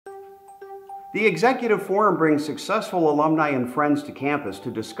The Executive Forum brings successful alumni and friends to campus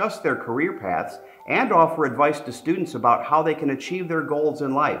to discuss their career paths and offer advice to students about how they can achieve their goals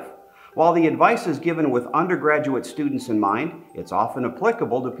in life. While the advice is given with undergraduate students in mind, it's often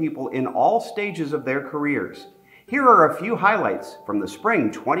applicable to people in all stages of their careers. Here are a few highlights from the spring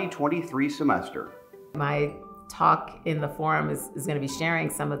 2023 semester. My talk in the forum is going to be sharing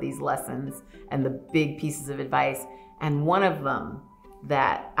some of these lessons and the big pieces of advice. And one of them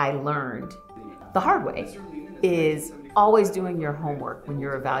that I learned the hard way is always doing your homework when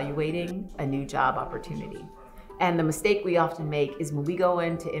you're evaluating a new job opportunity. And the mistake we often make is when we go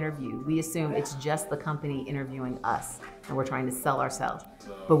in to interview, we assume it's just the company interviewing us and we're trying to sell ourselves.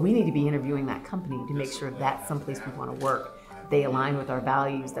 But we need to be interviewing that company to make sure that's someplace we want to work. They align with our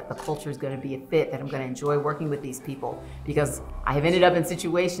values, that the culture is going to be a fit, that I'm going to enjoy working with these people. Because I have ended up in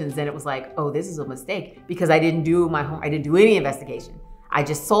situations and it was like, oh, this is a mistake because I didn't do my homework, I didn't do any investigation. I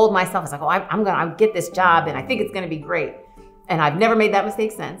just sold myself. It's like, oh, I'm gonna get this job and I think it's gonna be great. And I've never made that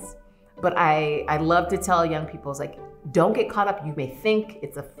mistake since. But I love to tell young people, it's like, don't get caught up. You may think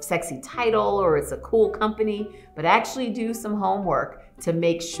it's a sexy title or it's a cool company, but actually do some homework to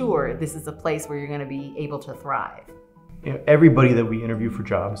make sure this is a place where you're gonna be able to thrive. You know, everybody that we interview for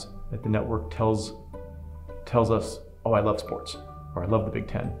jobs at the network tells us, oh, I love sports, or I love the Big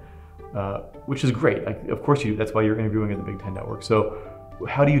Ten, which is great. Of course you do. That's why you're interviewing at the Big Ten network. So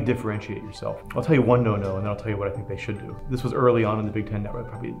how do you differentiate yourself? I'll tell you one no-no, and then I'll tell you what I think they should do. This was early on in the Big Ten network,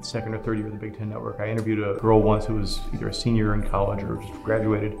 probably the second or third year of the Big Ten network. I interviewed a girl once who was either a senior in college or just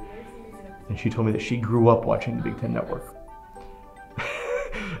graduated, and she told me that she grew up watching the Big Ten network.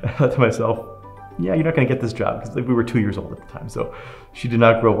 I thought to myself, yeah, you're not going to get this job, because we were 2 years old at the time. So she did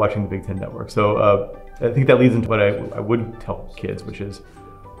not grow up watching the Big Ten network. So I think that leads into what I would tell kids, which is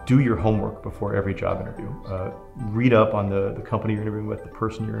do your homework before every job interview. Read up on the company you're interviewing with, the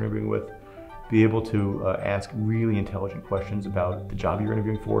person you're interviewing with. Be able to ask really intelligent questions about the job you're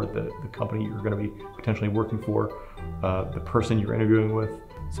interviewing for, the company you're going to be potentially working for, the person you're interviewing with.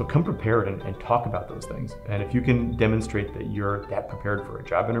 So come prepared and talk about those things. And if you can demonstrate that you're that prepared for a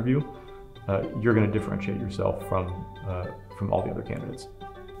job interview, you're going to differentiate yourself from all the other candidates.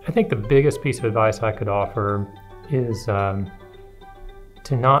 I think the biggest piece of advice I could offer is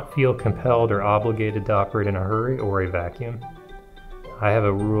to not feel compelled or obligated to operate in a hurry or a vacuum. I have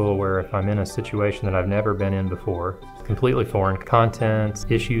a rule where if I'm in a situation that I've never been in before, completely foreign content,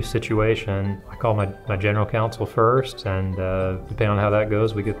 issue, situation, I call my general counsel first, and depending on how that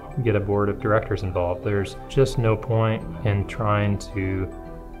goes, we get a board of directors involved. There's just no point in trying to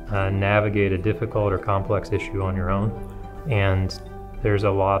navigate a difficult or complex issue on your own. And there's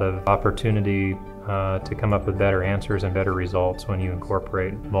a lot of opportunity to come up with better answers and better results when you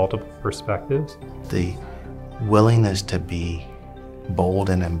incorporate multiple perspectives. The willingness to be bold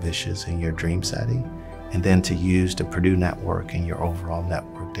and ambitious in your dream setting, and then to use the Purdue network and your overall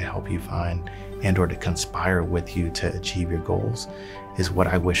network to help you find and or to conspire with you to achieve your goals is what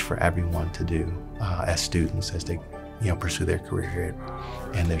I wish for everyone to do as students as they pursue their career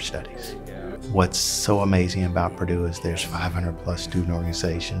and their studies. What's so amazing about Purdue is there's 500 plus student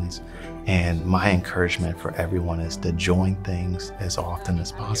organizations, and my encouragement for everyone is to join things as often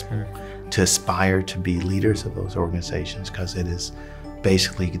as possible, to aspire to be leaders of those organizations, because it is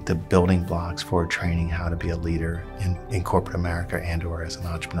basically the building blocks for training how to be a leader in corporate America and or as an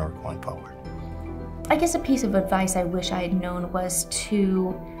entrepreneur going forward. I guess a piece of advice I wish I had known was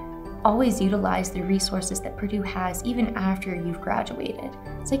to always utilize the resources that Purdue has even after you've graduated.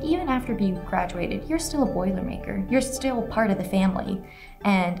 It's like even after you've graduated, you're still a Boilermaker. You're still part of the family.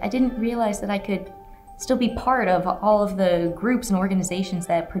 And I didn't realize that I could still be part of all of the groups and organizations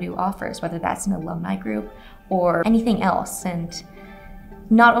that Purdue offers, whether that's an alumni group or anything else. And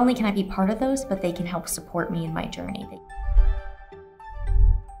not only can I be part of those, but they can help support me in my journey.